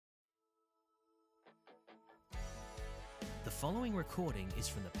following recording is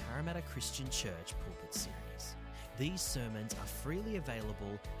from the Parramatta Christian Church Pulpit Series. These sermons are freely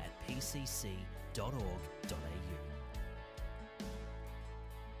available at pcc.org.au.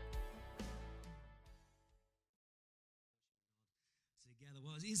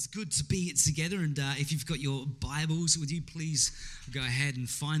 Well, it is good to be together, and if you've got your Bibles, would you please go ahead and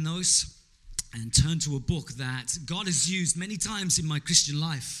find those and turn to a book that God has used many times in my Christian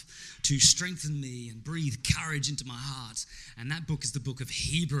life to strengthen me and breathe courage into my heart. And that book is the book of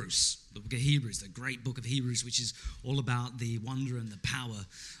Hebrews, the great book of Hebrews, which is all about the wonder and the power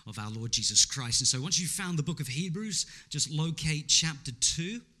of our Lord Jesus Christ. And so once you've found the book of Hebrews, just locate chapter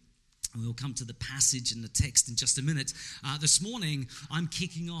 2. And we'll come to the passage and the text in just a minute. This morning, I'm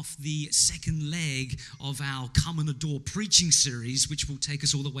kicking off the second leg of our Come and Adore preaching series, which will take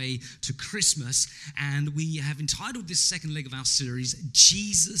us all the way to Christmas. And we have entitled this second leg of our series,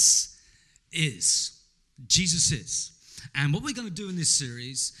 Jesus Is. Jesus Is. And what we're going to do in this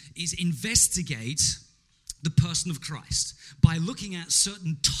series is investigate the person of Christ by looking at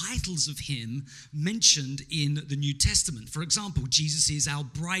certain titles of him mentioned in the New Testament. For example, Jesus is our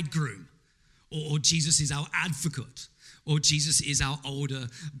bridegroom, or Jesus is our advocate, or Jesus is our older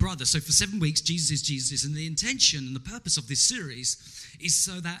brother. So for 7 weeks, Jesus is. And the intention and the purpose of this series is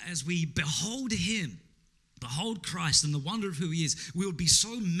so that as we behold him, behold Christ and the wonder of who he is, we would be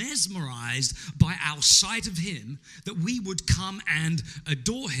so mesmerized by our sight of him that we would come and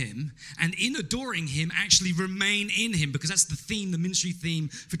adore him, and in adoring him, actually remain in him, because that's the theme, the ministry theme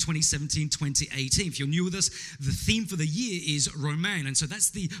for 2017-2018. If you're new with us, the theme for the year is Remain, and so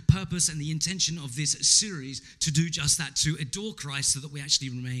that's the purpose and the intention of this series, to do just that, to adore Christ so that we actually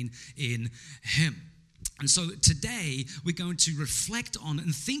remain in him. And so today we're going to reflect on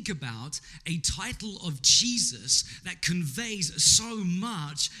and think about a title of Jesus that conveys so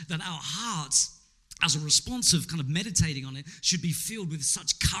much that our hearts, as a response of kind of meditating on it, should be filled with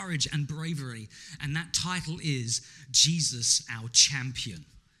such courage and bravery. And that title is Jesus, our champion.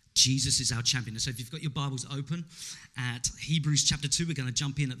 Jesus is our champion. So if you've got your Bibles open at Hebrews chapter 2, we're going to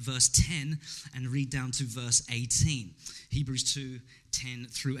jump in at verse 10 and read down to verse 18. Hebrews 2, 10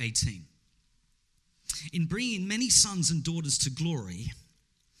 through 18. In bringing many sons and daughters to glory,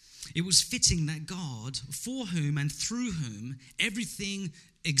 it was fitting that God, for whom and through whom everything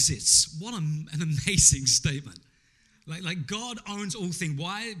exists. What an amazing statement. Like God owns all things.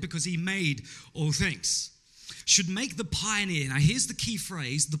 Why? Because he made all things. Should make the pioneer. Now here's the key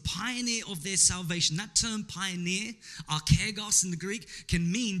phrase, the pioneer of their salvation. That term pioneer, archegos in the Greek, can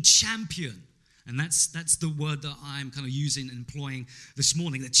mean champion. And that's the word that I'm kind of using and employing this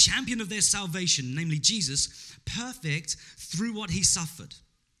morning. The champion of their salvation, namely Jesus, perfect through what he suffered.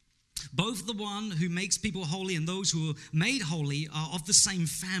 Both the one who makes people holy and those who are made holy are of the same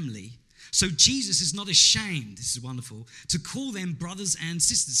family. So Jesus is not ashamed, this is wonderful, to call them brothers and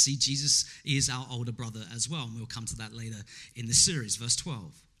sisters. See, Jesus is our older brother as well, and we'll come to that later in the series. Verse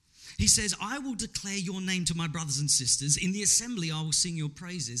 12. He says, I will declare your name to my brothers and sisters. In the assembly, I will sing your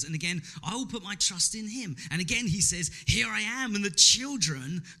praises. And again, I will put my trust in him. And again, he says, here I am and the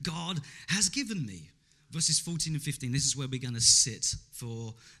children God has given me. Verses 14 and 15, this is where we're going to sit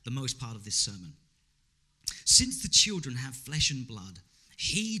for the most part of this sermon. Since the children have flesh and blood,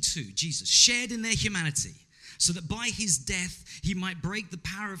 he too, Jesus, shared in their humanity, so that by his death he might break the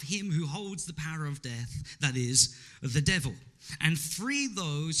power of him who holds the power of death, that is, the devil, and free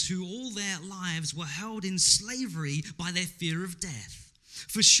those who all their lives were held in slavery by their fear of death.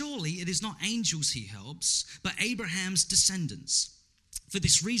 For surely it is not angels he helps, but Abraham's descendants. For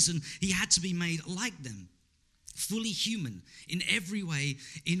this reason he had to be made like them, fully human in every way,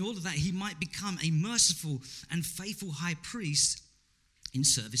 in order that he might become a merciful and faithful high priest in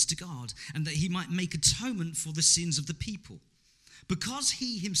service to God, and that he might make atonement for the sins of the people. Because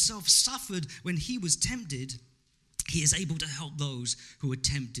he himself suffered when he was tempted, he is able to help those who are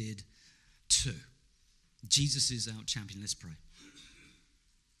tempted too. Jesus is our champion. Let's pray.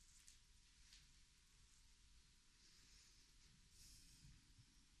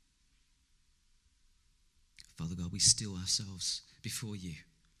 Father God, we still ourselves before you.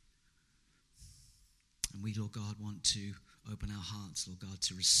 And we, Lord God, want to open our hearts, Lord God,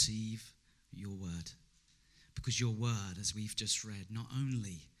 to receive your word. Because your word, as we've just read, not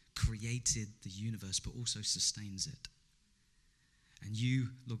only created the universe, but also sustains it. And you,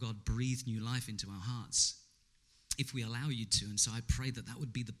 Lord God, breathe new life into our hearts if we allow you to. And so I pray that that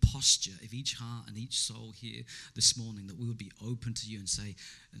would be the posture of each heart and each soul here this morning, that we would be open to you and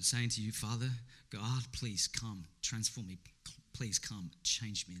saying to you, Father, God, please come, transform me. Please come,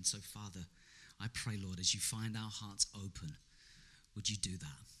 change me. And so, Father, I pray, Lord, as you find our hearts open, would you do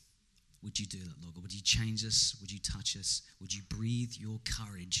that? would you do that, Lord? Would you change us? Would you touch us? Would you breathe your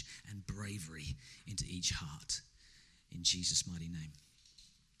courage and bravery into each heart? In Jesus' mighty name.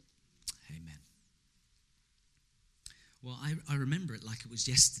 Amen. Well, I remember it like it was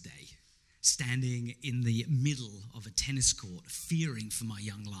yesterday, standing in the middle of a tennis court, fearing for my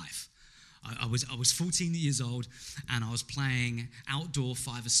young life. I was 14 years old, and I was playing outdoor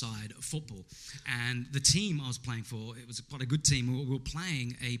five-a-side football. And the team I was playing for, it was quite a good team. We were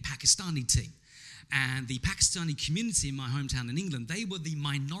playing a Pakistani team. And the Pakistani community in my hometown in England, they were the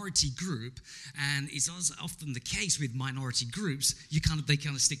minority group. And it's often the case with minority groups, they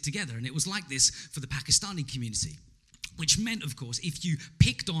kind of stick together. And it was like this for the Pakistani community. Which meant, of course, if you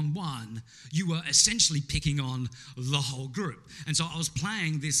picked on one, you were essentially picking on the whole group. And so I was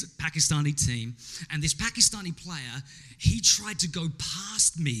playing this Pakistani team, and this Pakistani player, he tried to go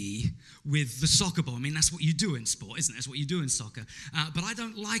past me with the soccer ball. I mean, that's what you do in sport, isn't it? That's what you do in soccer. But I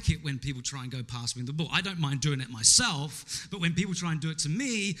don't like it when people try and go past me with the ball. I don't mind doing it myself, but when people try and do it to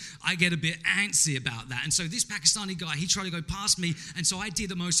me, I get a bit antsy about that. And so this Pakistani guy, he tried to go past me, and so I did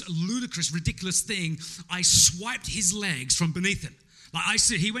the most ludicrous, ridiculous thing. I swiped his legs from beneath him.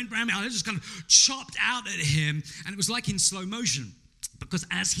 He went around me, I just kind of chopped out at him, and it was like in slow motion. Because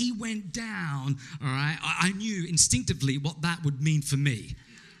as he went down, all right, I knew instinctively what that would mean for me.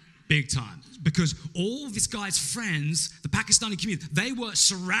 Big time. Because all this guy's friends, the Pakistani community, they were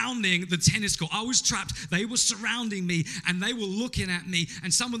surrounding the tennis court. I was trapped. They were surrounding me, and they were looking at me,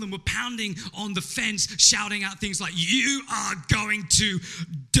 and some of them were pounding on the fence, shouting out things like, "You are going to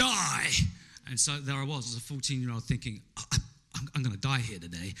die." And so there I was as a 14-year-old thinking, I'm going to die here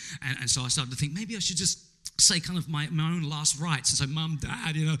today. And so I started to think, maybe I should just say kind of my own last rites and say, "Mum,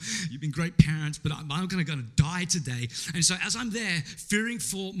 Dad, you've been great parents, but I'm going to die today." And so as I'm there, fearing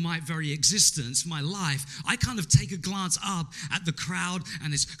for my very existence, my life, I kind of take a glance up at the crowd,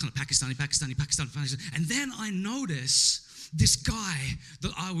 and it's kind of Pakistani. And then I notice this guy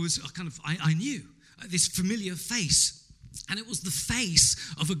that I knew, this familiar face. And it was the face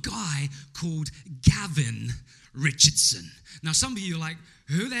of a guy called Gavin Richardson. Now, some of you are like,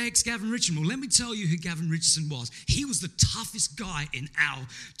 who the heck's Gavin Richardson? Well, let me tell you who Gavin Richardson was. He was the toughest guy in our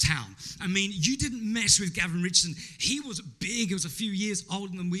town. I mean, you didn't mess with Gavin Richardson. He was big. He was a few years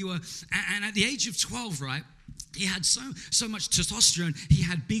older than we were. And at the age of 12, right, he had so much testosterone. He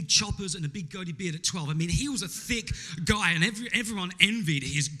had big choppers and a big goatee beard at 12. I mean, he was a thick guy, and everyone envied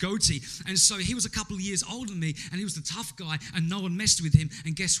his goatee. And so he was a couple of years older than me, and he was the tough guy, and no one messed with him.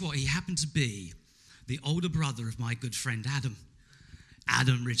 And guess what? He happened to be the older brother of my good friend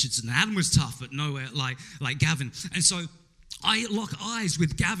Adam Richardson. Adam was tough, but nowhere like Gavin. And so I lock eyes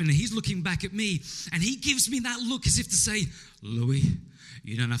with Gavin, and he's looking back at me, and he gives me that look as if to say, "Louis,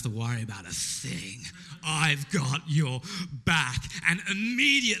 you don't have to worry about a thing. I've got your back." And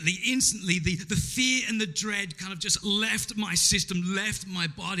immediately, instantly, the fear and the dread kind of just left my system, left my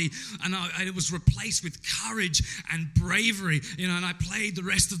body, and it was replaced with courage and bravery, and I played the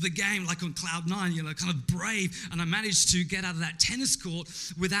rest of the game like on cloud nine, kind of brave, and I managed to get out of that tennis court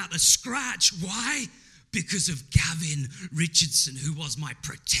without a scratch. Why? Because of Gavin Richardson, who was my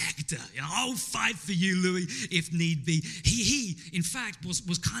protector. I'll fight for you, Louis, if need be. He in fact, was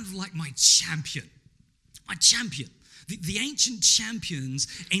kind of like my champion. My champion. The ancient champions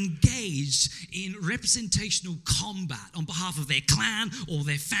engaged in representational combat on behalf of their clan or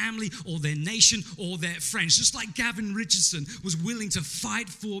their family or their nation or their friends. Just like Gavin Richardson was willing to fight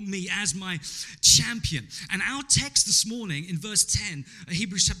for me as my champion. And our text this morning in verse 10,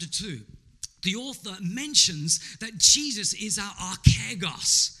 Hebrews chapter 2, the author mentions that Jesus is our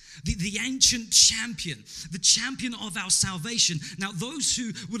archegos, the ancient champion, the champion of our salvation. Now, those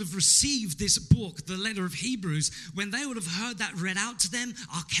who would have received this book, the letter of Hebrews, when they would have heard that read out to them,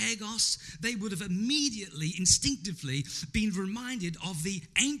 archegos, they would have immediately, instinctively been reminded of the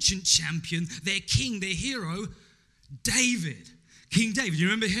ancient champion, their king, their hero, David. King David, you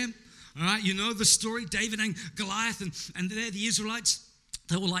remember him? All right, you know the story, David and Goliath, and they're the Israelites.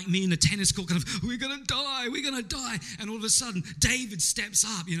 They were like me in a tennis court, kind of, we're going to die. And all of a sudden, David steps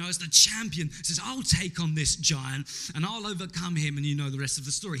up, as the champion, says, I'll take on this giant and I'll overcome him. And you know the rest of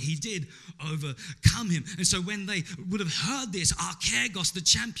the story. He did overcome him. And so when they would have heard this, archegos, the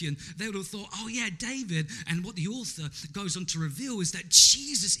champion, they would have thought, oh yeah, David. And what the author goes on to reveal is that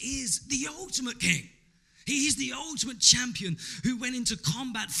Jesus is the ultimate king. He's the ultimate champion who went into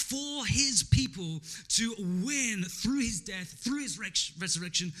combat for his people to win through his death, through his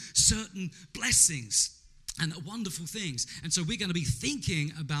resurrection, certain blessings. and wonderful things. And so we're going to be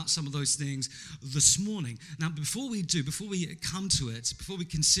thinking about some of those things this morning. Now, before we come to it, before we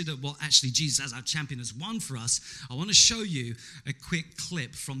consider what actually Jesus as our champion has won for us, I want to show you a quick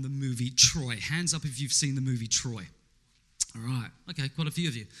clip from the movie Troy. Hands up if you've seen the movie Troy. All right, okay, quite a few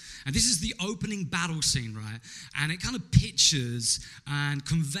of you. And this is the opening battle scene, right? And it kind of pictures and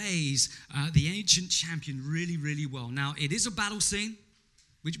conveys the ancient champion really, really well. Now, it is a battle scene,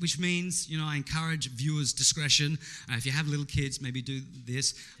 which means, I encourage viewers' discretion. If you have little kids, maybe do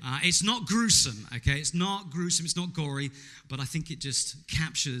this. It's not gruesome, okay? It's not gruesome, it's not gory, but I think it just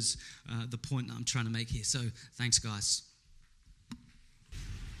captures the point that I'm trying to make here. So, thanks, guys.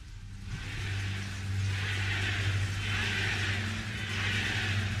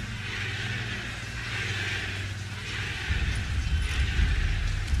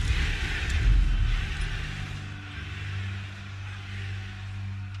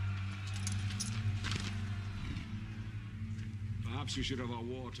 Perhaps you should have our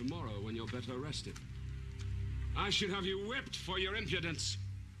war tomorrow when you're better rested. I should have you whipped for your impudence.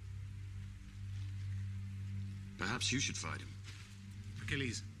 Perhaps you should fight him.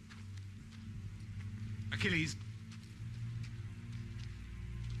 Achilles. Achilles.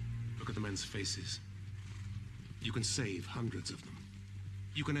 Look at the men's faces. You can save hundreds of them.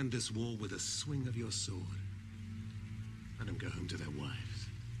 You can end this war with a swing of your sword. Let them go home to their wives.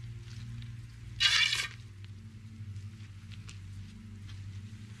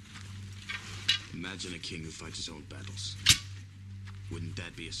 Imagine a king who fights his own battles. Wouldn't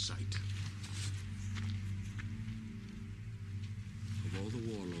that be a sight? Of all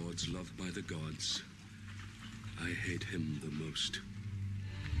the warlords loved by the gods, I hate him the most.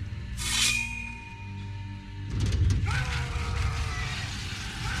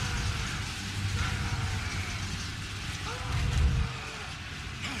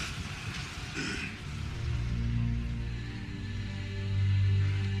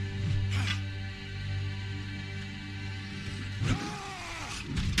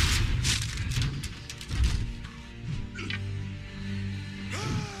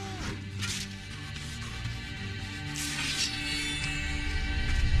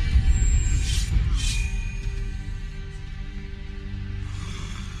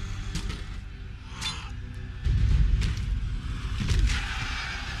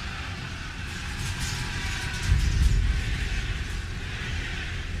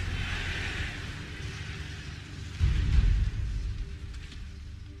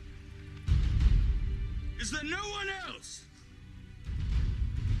 Is there no one else?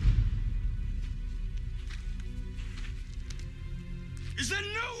 Is there no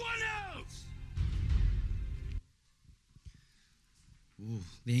one else? Ooh,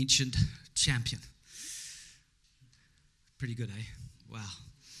 the ancient champion. Pretty good, eh? Wow.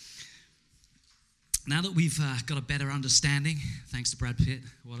 Now that we've got a better understanding, thanks to Brad Pitt,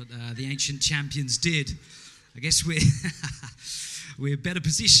 what the ancient champions did, I guess we're better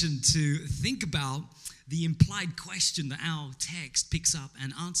positioned to think about the implied question that our text picks up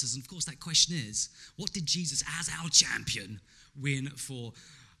and answers. And of course, that question is, what did Jesus as our champion win for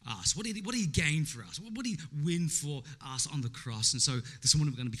us? What did he gain for us? What did he win for us on the cross? And so this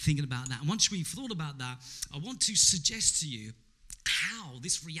morning we're going to be thinking about that. And once we've thought about that, I want to suggest to you how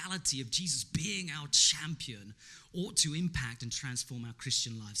this reality of Jesus being our champion ought to impact and transform our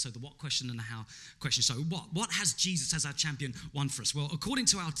Christian lives. So the what question and the how question. So what has Jesus as our champion won for us? Well, according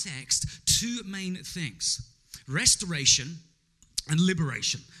to our text, two main things: restoration and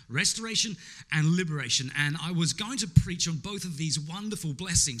liberation. Restoration and liberation. And I was going to preach on both of these wonderful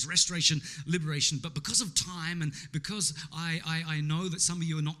blessings, restoration, liberation, but because of time and because I know that some of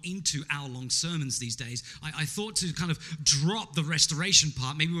you are not into hour-long sermons these days, I thought to kind of drop the restoration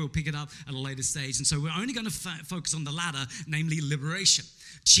part. Maybe we'll pick it up at a later stage. And so we're only going to focus on the latter, namely liberation.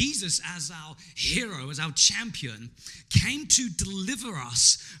 Jesus, as our hero, as our champion, came to deliver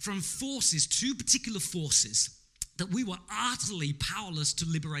us from forces, two particular forces, that we were utterly powerless to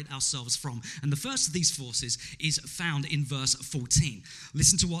liberate ourselves from. And the first of these forces is found in verse 14.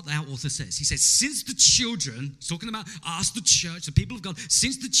 Listen to what our author says. He says, since the children, he's talking about us, the church, the people of God,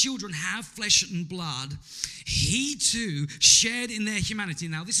 since the children have flesh and blood, he too shared in their humanity.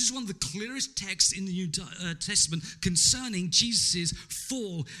 Now, this is one of the clearest texts in the New Testament concerning Jesus'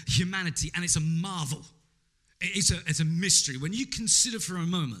 full humanity, and it's a marvel. It's a mystery. When you consider for a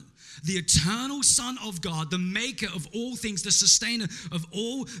moment the eternal Son of God, the maker of all things, the sustainer of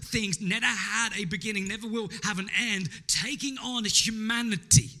all things, never had a beginning, never will have an end, taking on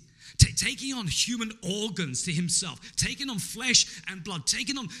humanity, taking on human organs to himself, taking on flesh and blood,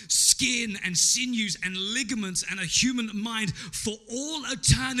 taking on skin and sinews and ligaments and a human mind for all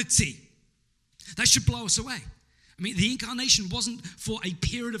eternity. That should blow us away. I mean, the incarnation wasn't for a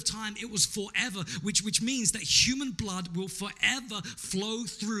period of time, it was forever, which means that human blood will forever flow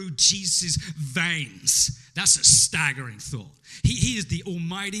through Jesus' veins. That's a staggering thought. He is the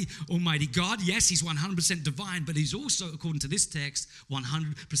almighty God. Yes, he's 100% divine, but he's also, according to this text,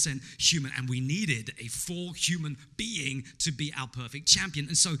 100% human. And we needed a full human being to be our perfect champion.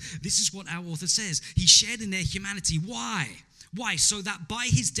 And so this is what our author says. He shared in their humanity. Why? Why? So that by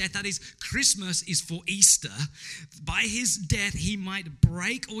his death, that is, Christmas is for Easter, by his death he might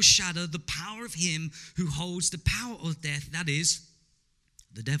break or shatter the power of him who holds the power of death, that is,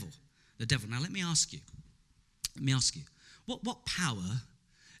 the devil. The devil. Now let me ask you, what power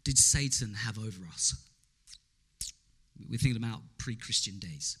did Satan have over us? We're thinking about pre-Christian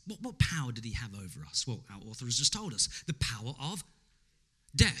days. What power did he have over us? Well, our author has just told us, the power of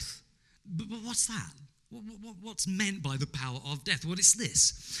death. But what's that? What's meant by the power of death? Well, it's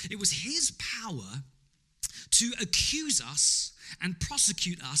this. It was his power to accuse us and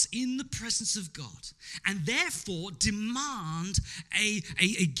prosecute us in the presence of God, and therefore demand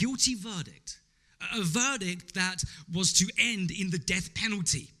a guilty verdict, a verdict that was to end in the death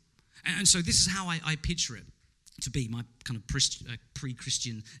penalty. And so this is how I picture it to be, my kind of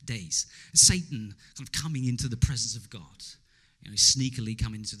pre-Christian days. Satan kind of coming into the presence of God. Sneakily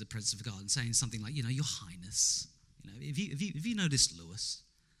coming into the presence of God and saying something like, Your Highness, have you noticed Lewis?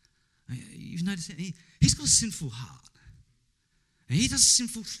 You've noticed he's got a sinful heart. And he does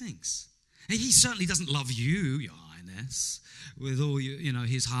sinful things. And he certainly doesn't love you, Your Highness, with all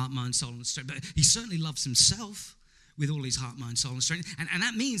his heart, mind, soul, and strength. But he certainly loves himself with all his heart, mind, soul, and strength. And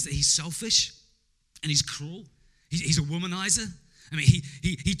that means that he's selfish and he's cruel. He's a womanizer. I mean,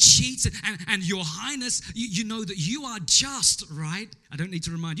 he cheats, and Your Highness, you know that you are just, right? I don't need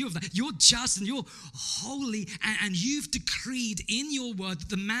to remind you of that. You're just and you're holy, and you've decreed in your word that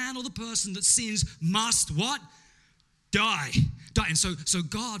the man or the person that sins must what? Die. And so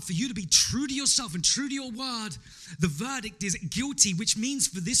God, for you to be true to yourself and true to your word, the verdict is guilty, which means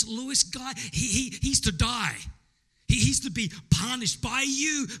for this Lewis guy, he's to die. He's to be punished by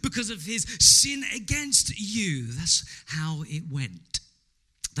you because of his sin against you. That's how it went.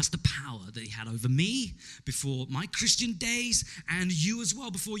 That's the power that he had over me before my Christian days, and you as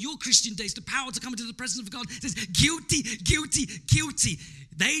well before your Christian days. The power to come into the presence of God says, guilty, guilty, guilty.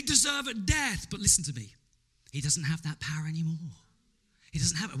 They deserve death. But listen to me. He doesn't have that power anymore. He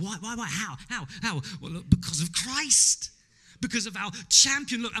doesn't have it. Why? How? Well, look, because of Christ. Because of our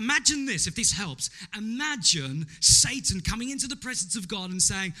champion. Look, imagine this, if this helps. Imagine Satan coming into the presence of God and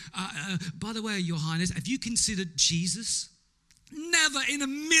saying, by the way, Your Highness, have you considered Jesus? Never in a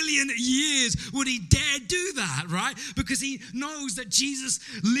million years would he dare do that, right? Because he knows that Jesus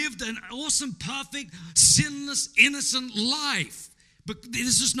lived an awesome, perfect, sinless, innocent life. But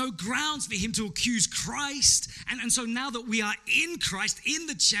there's just no grounds for him to accuse Christ. And so now that we are in Christ, in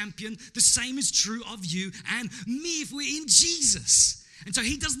the champion, the same is true of you and me if we're in Jesus. And so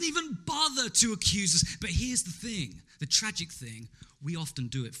he doesn't even bother to accuse us. But here's the thing, the tragic thing, we often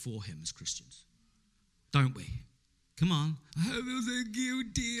do it for him as Christians, don't we? Come on. I was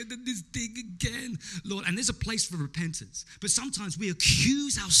guilty and then this thing again, Lord. And there's a place for repentance. But sometimes we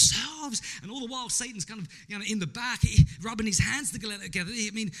accuse ourselves, and all the while Satan's kind of in the back, rubbing his hands together. I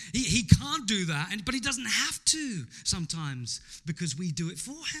mean, he can't do that, but he doesn't have to sometimes because we do it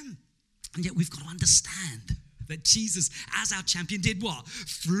for him. And yet we've got to understand that Jesus, as our champion, did what?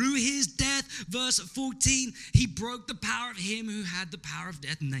 Through his death, verse 14, he broke the power of him who had the power of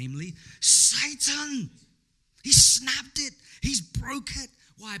death, namely Satan. He snapped it. He's broke it.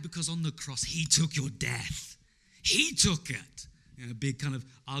 Why? Because on the cross, he took your death. He took it. A big kind of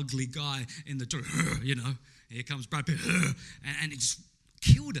ugly guy in the door, here comes Brad Pitt, and he just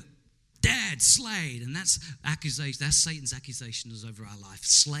killed him. Dead, slayed. And that's accusation. That's Satan's accusation over our life.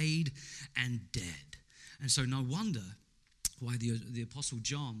 Slayed and dead. And so no wonder why the Apostle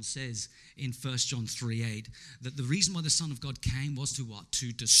John says in 1 John 3:8 that the reason why the Son of God came was to what?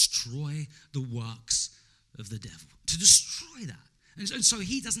 To destroy the works of the devil, to destroy that. And so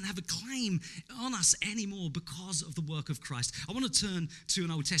he doesn't have a claim on us anymore because of the work of Christ. I want to turn to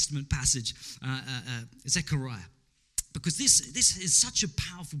an Old Testament passage, Zechariah, because this is such a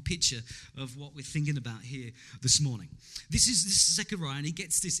powerful picture of what we're thinking about here this morning. This is Zechariah, and he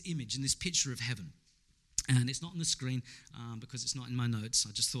gets this image and this picture of heaven. And it's not on the screen because it's not in my notes.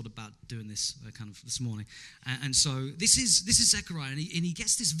 I just thought about doing this kind of this morning. And so this is Zechariah, and he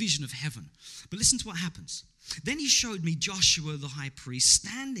gets this vision of heaven. But listen to what happens. Then he showed me Joshua the high priest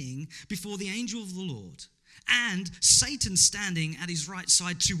standing before the angel of the Lord, and Satan standing at his right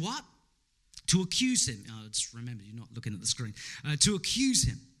side to what? To accuse him. Just remember, you're not looking at the screen. To accuse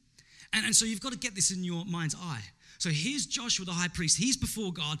him. And so you've got to get this in your mind's eye. So here's Joshua the high priest. He's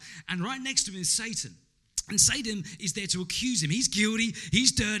before God, and right next to him is Satan. And Satan is there to accuse him. He's guilty,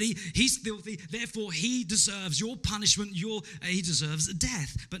 he's dirty, he's filthy, therefore he deserves your punishment, he deserves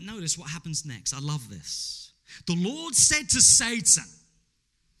death. But notice what happens next. I love this. The Lord said to Satan,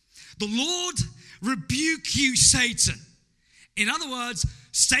 the Lord rebuke you, Satan. In other words,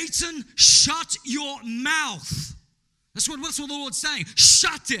 Satan, shut your mouth. That's what the Lord's saying.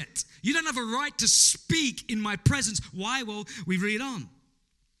 Shut it. You don't have a right to speak in my presence. Why? Well, we read on.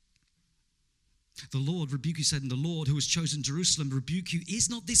 The Lord rebuke you, Satan. The Lord who has chosen Jerusalem rebuke you. Is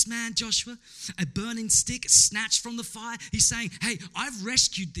not this man, Joshua, a burning stick snatched from the fire? He's saying, hey, I've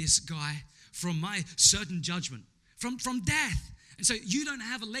rescued this guy from my certain judgment, from death. And so you don't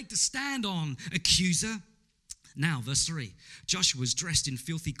have a leg to stand on, accuser. Now, verse 3, Joshua was dressed in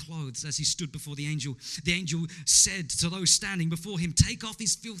filthy clothes as he stood before the angel. The angel said to those standing before him, take off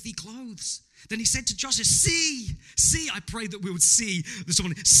his filthy clothes. Then he said to Joshua, see, I pray that we would see this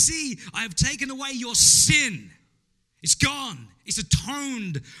morning. See, I have taken away your sin. It's gone. It's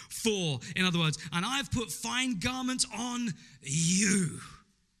atoned for, in other words, and I've put fine garments on you.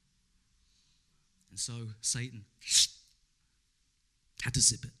 And so Satan had to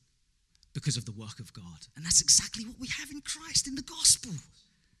zip it because of the work of God. And that's exactly what we have in Christ, in the gospel.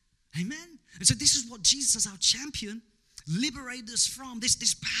 Amen? And so this is what Jesus, as our champion, liberated us from,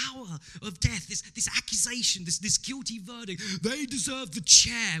 this power of death, this accusation, this guilty verdict. They deserve the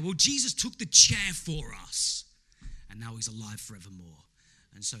chair. Well, Jesus took the chair for us, and now he's alive forevermore.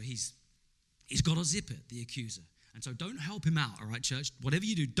 And so he's got to zip it, the accuser. And so don't help him out, all right, church? Whatever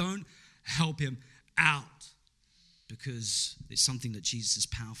you do, don't help him out, because it's something that Jesus has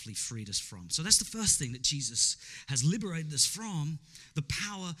powerfully freed us from. So that's the first thing that Jesus has liberated us from, the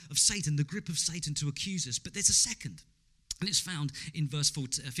power of Satan, the grip of Satan to accuse us. But there's a second. And it's found in verse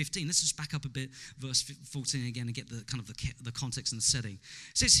 15. Let's just back up a bit, verse 14 again, and get the kind of the context and the setting.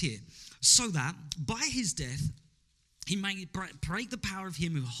 It says here, so that by his death he may break the power of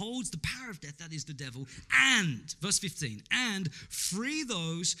him who holds the power of death, that is the devil, and, verse 15, and free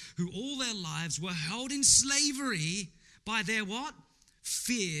those who all their lives were held in slavery by their what?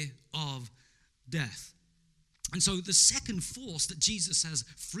 Fear of death. And so the second force that Jesus has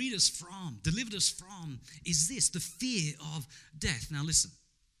freed us from, delivered us from, is this, the fear of death. Now listen,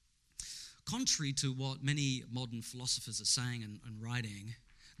 contrary to what many modern philosophers are saying and writing,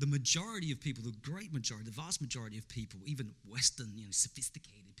 the majority of people, the great majority, the vast majority of people, even Western,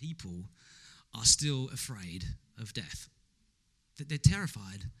 sophisticated people, are still afraid of death. They're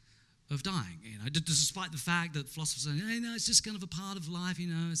terrified of dying, despite the fact that philosophers say, hey, no, it's just kind of a part of life,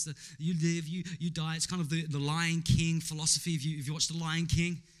 it's you live, you die. It's kind of the Lion King philosophy. If you watch The Lion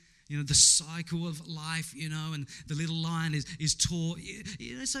King, the cycle of life, and the little lion is taught,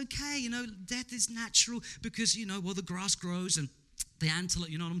 it's okay, death is natural because, the grass grows and the antelope,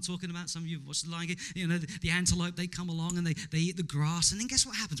 you know what I'm talking about? Some of you have watched The Lion King. The antelope, they come along and they eat the grass. And then guess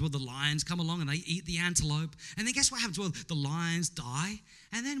what happens? Well, the lions come along and they eat the antelope. And then guess what happens? Well, the lions die.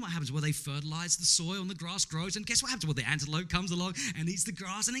 And then what happens? Well, they fertilize the soil and the grass grows. And guess what happens? Well, the antelope comes along and eats the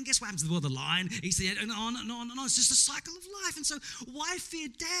grass. And then guess what happens? Well, the lion eats the and on and on and on. It's just a cycle of life. And so why fear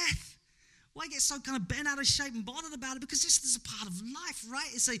death? Why get so kind of bent out of shape and bothered about it? Because this is a part of life, right?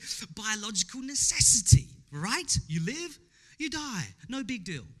 It's a biological necessity, right? You live, you die. No big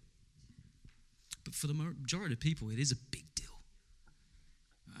deal. But for the majority of people, it is a big deal.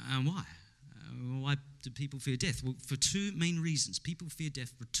 And why? Why do people fear death? Well, for two main reasons. People fear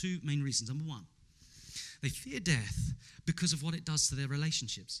death for two main reasons. Number one, they fear death because of what it does to their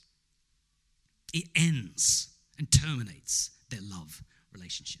relationships. It ends and terminates their love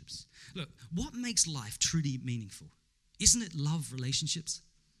relationships. Look, what makes life truly meaningful? Isn't it love relationships?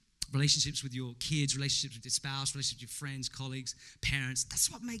 Relationships with your kids, relationships with your spouse, relationships with your friends, colleagues, parents.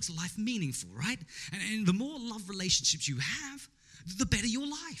 That's what makes life meaningful, right? And the more love relationships you have, the better your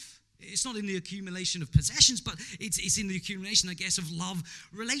life. It's not in the accumulation of possessions, but it's in the accumulation, I guess, of love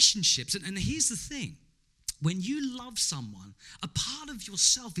relationships. And here's the thing. When you love someone, a part of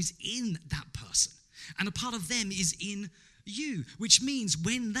yourself is in that person, and a part of them is in you, which means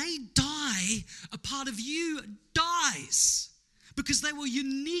when they die, a part of you dies. Because they were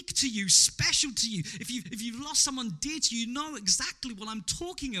unique to you, special to you. If you've lost someone dear to you, you know exactly what I'm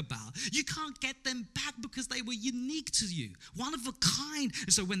talking about. You can't get them back because they were unique to you, one of a kind.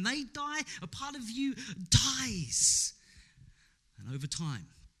 And so when they die, a part of you dies. And over time,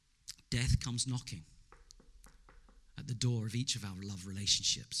 death comes knocking at the door of each of our love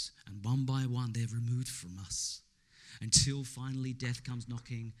relationships. And one by one, they're removed from us. until finally death comes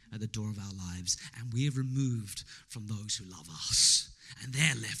knocking at the door of our lives and we are removed from those who love us and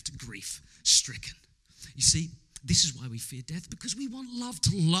they're left grief-stricken. You see, this is why we fear death, because we want love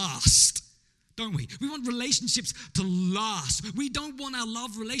to last, don't we? We want relationships to last. We don't want our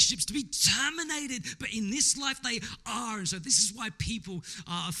love relationships to be terminated, but in this life they are. And so this is why people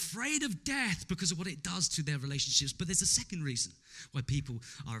are afraid of death, because of what it does to their relationships. But there's a second reason why people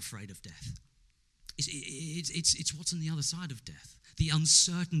are afraid of death. It's what's on the other side of death. The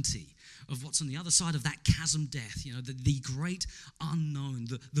uncertainty of what's on the other side of that chasm death, the great unknown,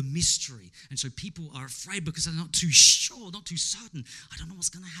 the mystery. And so people are afraid because they're not too sure, not too certain. I don't know what's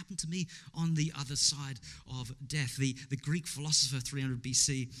going to happen to me on the other side of death. The Greek philosopher 300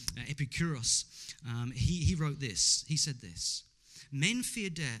 BC, Epicurus, he wrote this. He said this: men fear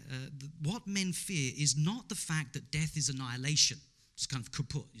death. What men fear is not the fact that death is annihilation, just kind of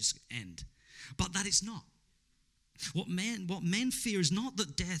kaput, just end, but that it's not. What men fear is not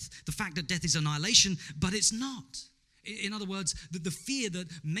that the fact that death is annihilation, but it's not. In other words, the fear that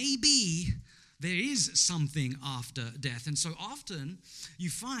maybe there is something after death. And so often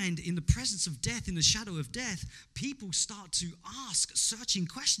you find in the presence of death, in the shadow of death, people start to ask searching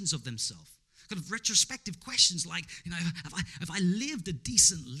questions of themselves, kind of retrospective questions like, have I lived a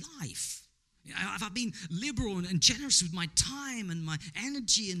decent life? Have I been liberal and generous with my time and my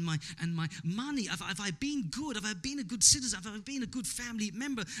energy and my money? Have I been good? Have I been a good citizen? Have I been a good family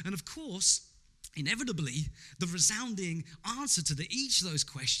member? And of course, inevitably, the resounding answer to each of those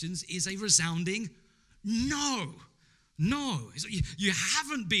questions is a resounding no. No. You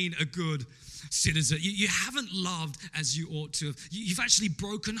haven't been a good citizen. You haven't loved as you ought to have. You've actually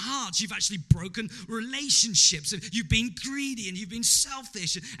broken hearts. You've actually broken relationships. You've been greedy and you've been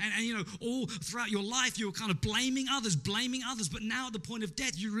selfish. And all throughout your life, you were kind of blaming others. But now at the point of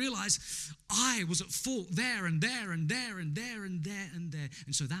death, you realize I was at fault there and there and there and there and there and there.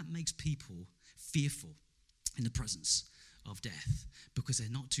 And so that makes people fearful in the presence of death, because they're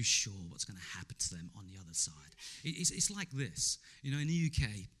not too sure what's going to happen to them on the other side. It's like this, in the UK,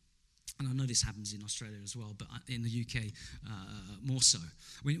 and I know this happens in Australia as well, but in the UK more so.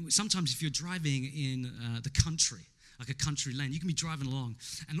 Sometimes if you're driving in the country, like a country lane, you can be driving along,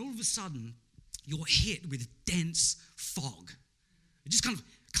 and all of a sudden you're hit with dense fog. It just kind of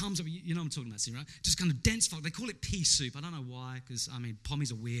comes up, you know what I'm talking about, see, right? Just kind of dense fog. They call it pea soup. I don't know why, because,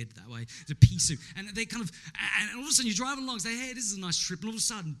 pommies are weird that way. It's a pea soup. And they kind of, and all of a sudden you're driving along, say, hey, this is a nice trip. And all of a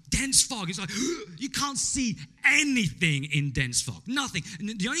sudden, dense fog. It's like, you can't see anything in dense fog. Nothing.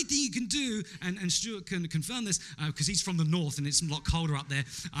 And the only thing you can do, and Stuart can confirm this, because he's from the north and it's a lot colder up there,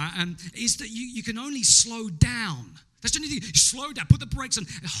 is that you can only slow down. That's the only thing. You slow down, put the brakes on,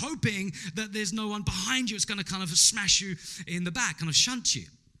 hoping that there's no one behind you. It's going to kind of smash you in the back, kind of shunt you.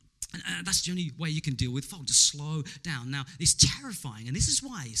 And that's the only way you can deal with fog, to slow down. Now, it's terrifying, and this is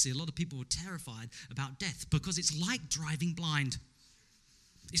why, you see, a lot of people are terrified about death, because it's like driving blind.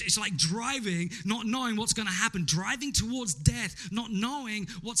 It's like driving, not knowing what's going to happen, driving towards death, not knowing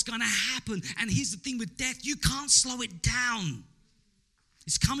what's going to happen. And here's the thing with death, you can't slow it down.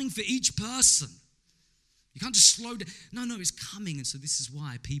 It's coming for each person. You can't just slow down. No, it's coming. And so this is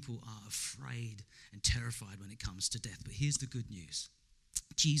why people are afraid and terrified when it comes to death. But here's the good news.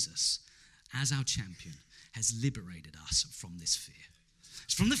 Jesus, as our champion, has liberated us from this fear.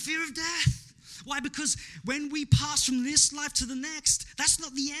 It's from the fear of death. Why? Because when we pass from this life to the next, that's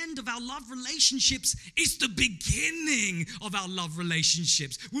not the end of our love relationships. It's the beginning of our love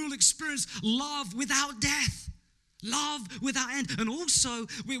relationships. We'll experience love without death. Love without end. And also,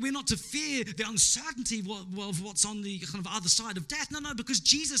 we're not to fear the uncertainty of what's on the kind of other side of death. No, because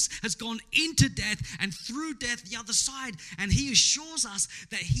Jesus has gone into death and through death the other side. And he assures us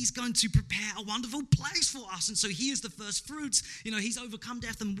that he's going to prepare a wonderful place for us. And so he is the first fruits. He's overcome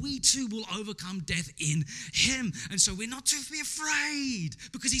death, and we too will overcome death in him. And so we're not to be afraid,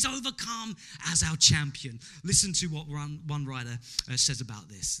 because he's overcome as our champion. Listen to what one writer says about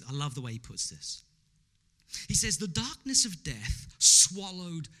this. I love the way he puts this. He says, the darkness of death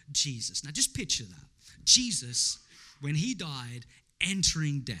swallowed Jesus. Now just picture that. Jesus, when he died,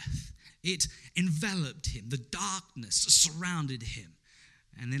 entering death. It enveloped him. The darkness surrounded him.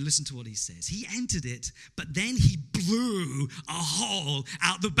 And then listen to what he says. He entered it, but then he blew a hole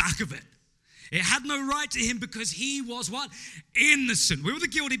out the back of it. It had no right to him, because he was what? Innocent. We were the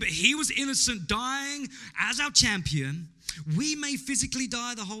guilty, but he was innocent, dying as our champion. We may physically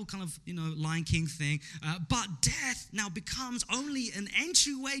die, the whole kind of, Lion King thing, but death now becomes only an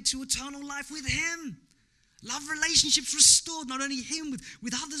entryway to eternal life with him. Love relationships restored, not only him,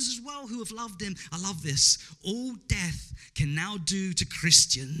 with others as well who have loved him. I love this. All death can now do to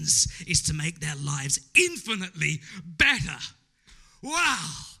Christians is to make their lives infinitely better. Wow.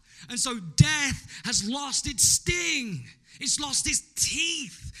 And so death has lost its sting. It's lost its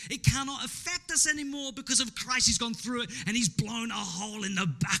teeth. It cannot affect us anymore because of Christ. He's gone through it and he's blown a hole in the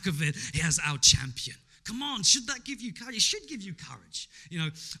back of it. He has our champion. Come on, should that give you courage? It should give you courage. You know,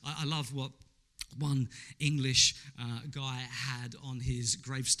 I love what one English guy had on his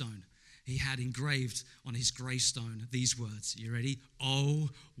gravestone. He had engraved on his gravestone these words. You ready? Oh,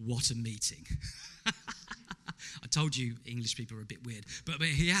 what a meeting. I told you English people are a bit weird, but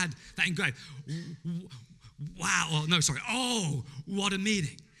he had that engraved. Wow, oh, no, sorry. Oh, what a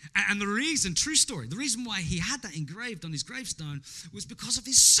meeting. And the reason, true story, the reason why he had that engraved on his gravestone was because of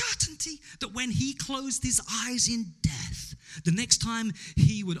his certainty that when he closed his eyes in death, the next time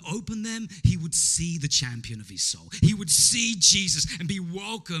he would open them, he would see the champion of his soul. He would see Jesus and be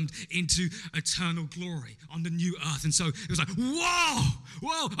welcomed into eternal glory on the new earth. And so it was like, whoa,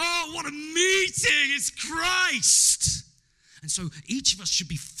 oh, what a meeting. It's Christ. And so each of us should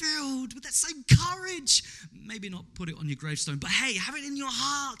be filled with that same courage. Maybe not put it on your gravestone, but hey, have it in your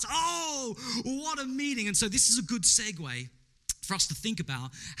heart. Oh, what a meeting. And so this is a good segue for us to think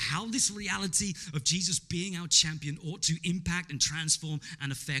about how this reality of Jesus being our champion ought to impact and transform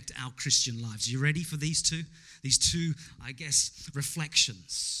and affect our Christian lives. You ready for these two? These two, I guess,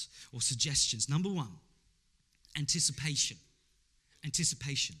 reflections or suggestions. Number one, anticipation.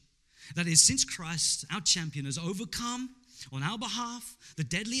 Anticipation. That is, since Christ, our champion, has overcome on our behalf the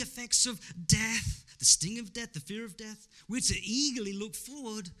deadly effects of death, the sting of death, the fear of death, we're to eagerly look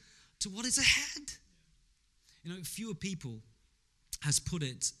forward to what is ahead. You know, fewer people has put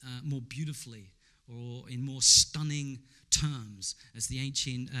it more beautifully or in more stunning terms as the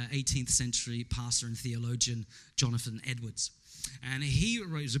ancient 18th century pastor and theologian Jonathan Edwards. And he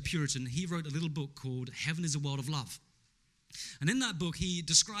wrote, as a Puritan, he wrote a little book called Heaven is a World of Love. And in that book, he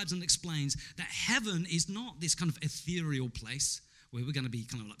describes and explains that heaven is not this kind of ethereal place where we're going to be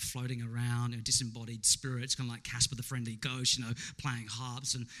kind of like floating around, disembodied spirits, kind of like Casper the Friendly Ghost, playing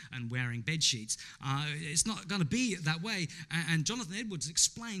harps and wearing bed sheets. It's not going to be that way. And Jonathan Edwards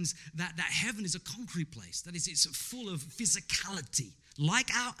explains that heaven is a concrete place. That is, it's full of physicality, like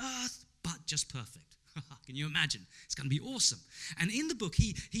our earth, but just perfect. Can you imagine? It's going to be awesome. And in the book,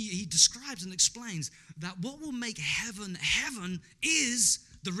 he describes and explains that what will make heaven is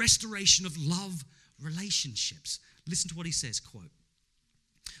the restoration of love relationships. Listen to what he says, quote,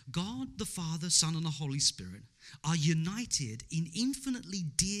 God, the Father, Son, and the Holy Spirit are united in infinitely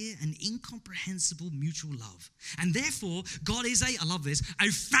dear and incomprehensible mutual love. And therefore, God is I love this, a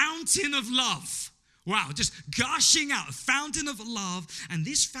fountain of love. Wow, just gushing out, a fountain of love. And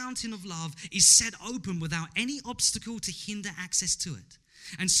this fountain of love is set open without any obstacle to hinder access to it.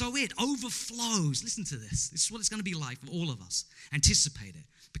 And so it overflows. Listen to this. This is what it's going to be like for all of us. Anticipate it.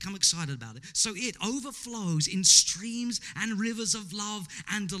 Become excited about it. So it overflows in streams and rivers of love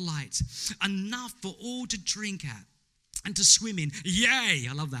and delight, enough for all to drink at and to swim in. Yea,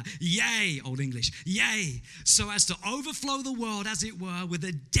 I love that. Yea, Old English. Yea, so as to overflow the world, as it were, with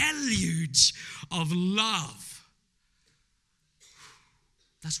a deluge of love.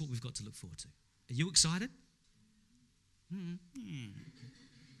 That's what we've got to look forward to. Are you excited? I'm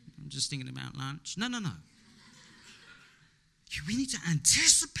just thinking about lunch. No. We need to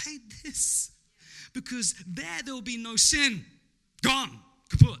anticipate this, because there will be no sin. Gone.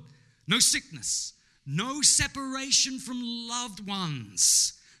 Kaput. No sickness. No separation from loved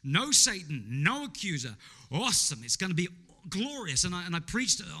ones. No Satan. No accuser. Awesome. It's going to be glorious. And I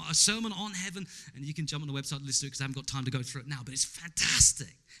preached a sermon on heaven, and you can jump on the website and listen to it because I haven't got time to go through it now, but it's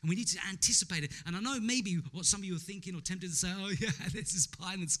fantastic. And we need to anticipate it. And I know maybe what some of you are thinking or tempted to say, oh yeah, this is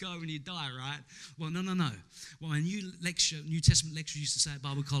pie in the sky when you die, right? Well, no. Well, a New Testament lecturer used to say at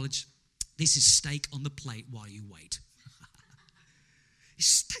Bible college, this is steak on the plate while you wait.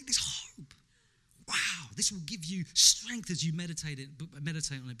 Take this hope. Wow, this will give you strength as you meditate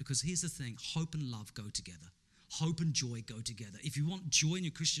on it, because here's the thing, hope and love go together. Hope and joy go together. If you want joy in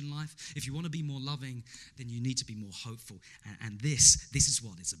your Christian life, if you want to be more loving, then you need to be more hopeful. And this is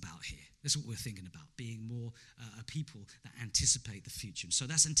what it's about here. That's what we're thinking about, being more a people that anticipate the future. And so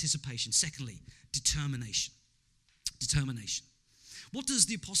that's anticipation. Secondly, determination. Determination. What does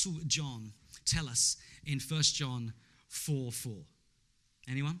the Apostle John tell us in 1 John 4:4?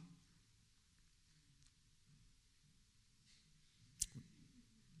 Anyone?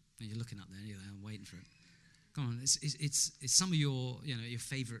 You're looking up there. I'm waiting for it. Come on, it's some of your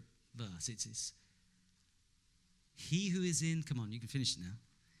favorite verse. It's he who is in. Come on, you can finish it now.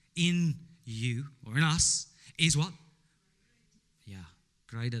 In you or in us, is what? Yeah,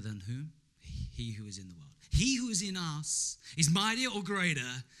 greater than whom? He who is in the world. He who is in us is mightier or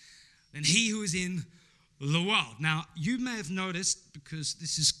greater than he who is in the world. Now, you may have noticed, because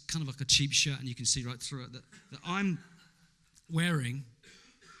this is kind of like a cheap shirt and you can see right through it, that I'm wearing,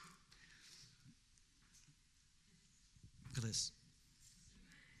 look at this.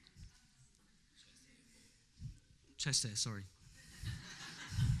 Chest hair, sorry.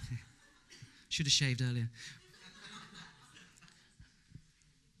 Should have shaved earlier.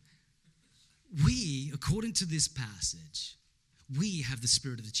 We, according to this passage, we have the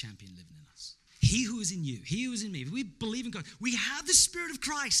spirit of the champion living in us. He who is in you, he who is in me. If we believe in God, we have the spirit of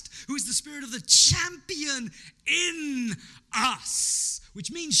Christ, who is the spirit of the champion in us,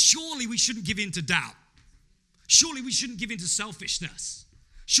 which means surely we shouldn't give in to doubt. Surely we shouldn't give in to selfishness.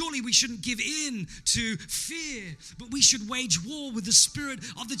 Surely we shouldn't give in to fear, but we should wage war with the spirit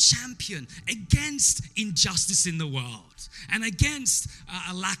of the champion against injustice in the world and against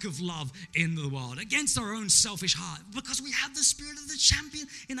a lack of love in the world, against our own selfish heart, because we have the spirit of the champion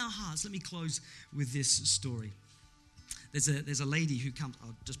in our hearts. Let me close with this story. There's a lady who comes,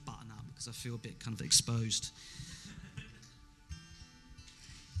 I'll just button up because I feel a bit kind of exposed.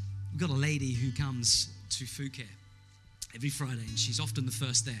 We've got a lady who comes to food care every Friday, and she's often the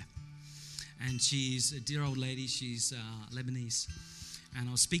first there. And she's a dear old lady. She's Lebanese. And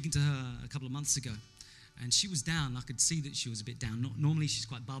I was speaking to her a couple of months ago, and she was down. I could see that she was a bit down. Normally, she's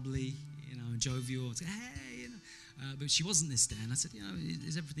quite bubbly, jovial. I'd say, hey, but she wasn't this day. And I said,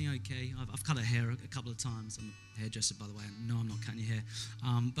 is everything okay? I've cut her hair a couple of times. I'm a hairdresser, by the way. No, I'm not cutting your hair.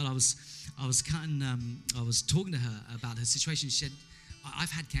 But I was talking to her about her situation. She said,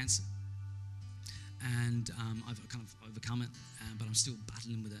 I've had cancer. And I've kind of overcome it, but I'm still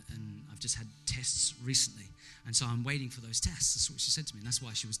battling with it, and I've just had tests recently, and so I'm waiting for those tests. That's what she said to me, and that's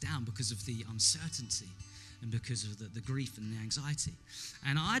why she was down, because of the uncertainty and because of the grief and the anxiety.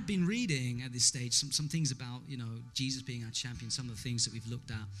 And I'd been reading at this stage some things about, Jesus being our champion, some of the things that we've looked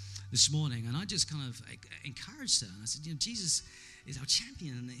at this morning, and I just kind of encouraged her, and I said, Jesus is our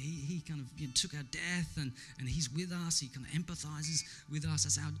champion, and he kind of took our death, and he's with us. He kind of empathizes with us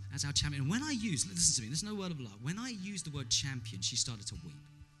as our champion. And when I use, listen to me, there's no word of love. When I used the word champion, she started to weep.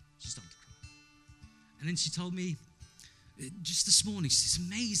 She started to cry. And then she told me, just this morning, it's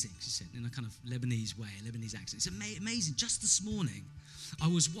amazing, she said, in a kind of Lebanese way, Lebanese accent. It's amazing. Just this morning, I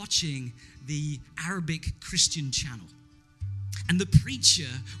was watching the Arabic Christian channel, and the preacher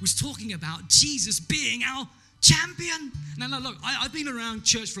was talking about Jesus being our champion. Now, look, I've been around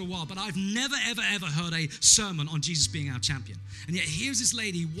church for a while, but I've never, ever heard a sermon on Jesus being our champion. And yet here's this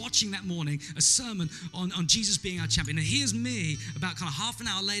lady watching that morning a sermon on Jesus being our champion. And here's me about kind of half an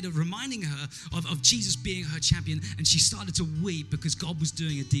hour later reminding her of Jesus being her champion. And she started to weep because God was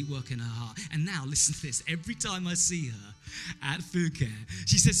doing a deep work in her heart. And now, listen to this. Every time I see her at food care,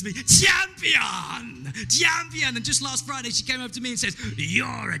 she says to me, champion, champion. And just last Friday, she came up to me and says,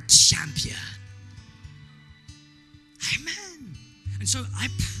 you're a champion. Amen. And so I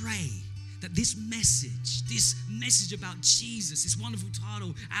pray that this message about Jesus, this wonderful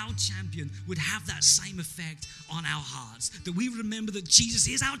title, our champion, would have that same effect on our hearts. That we remember that Jesus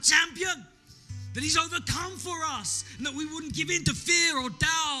is our champion, that he's overcome for us, and that we wouldn't give in to fear or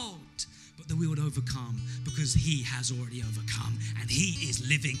doubt, but that we would overcome because he has already overcome and he is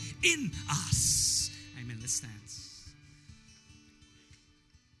living in us. Amen. Let's stand.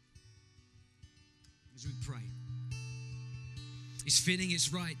 As we pray. It's fitting,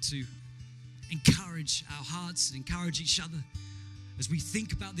 it's right to encourage our hearts and encourage each other as we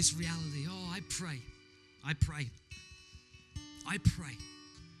think about this reality. Oh, I pray.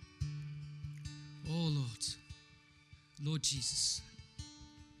 Oh, Lord Jesus,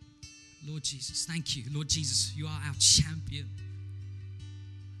 thank you. Lord Jesus, you are our champion.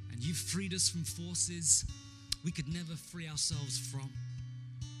 And you've freed us from forces we could never free ourselves from.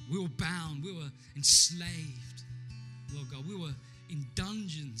 We were bound, we were enslaved. Lord God, we were in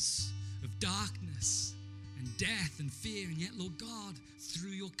dungeons of darkness and death and fear, and yet, Lord God, through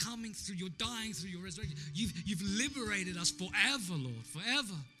your coming, through your dying, through your resurrection, you've liberated us forever, Lord,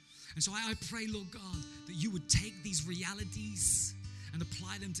 forever. And so I pray, Lord God, that you would take these realities and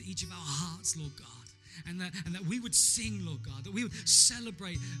apply them to each of our hearts, Lord God. And that we would sing, Lord God, that we would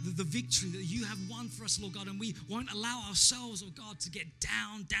celebrate the victory that you have won for us, Lord God, and we won't allow ourselves, Lord God, to get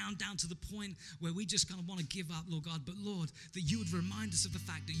down to the point where we just kind of want to give up, Lord God, but Lord, that you would remind us of the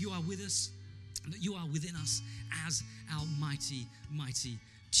fact that you are with us, and that you are within us as our mighty, mighty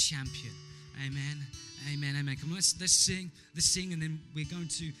champion. Amen. Amen. Amen. Come on, let's sing. Let's sing, and then we're going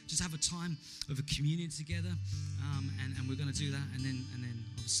to just have a time of a communion together, and we're going to do that, and then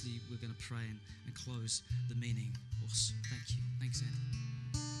obviously we're going to pray and close the meeting. Awesome. Thank you. Thanks, Anne.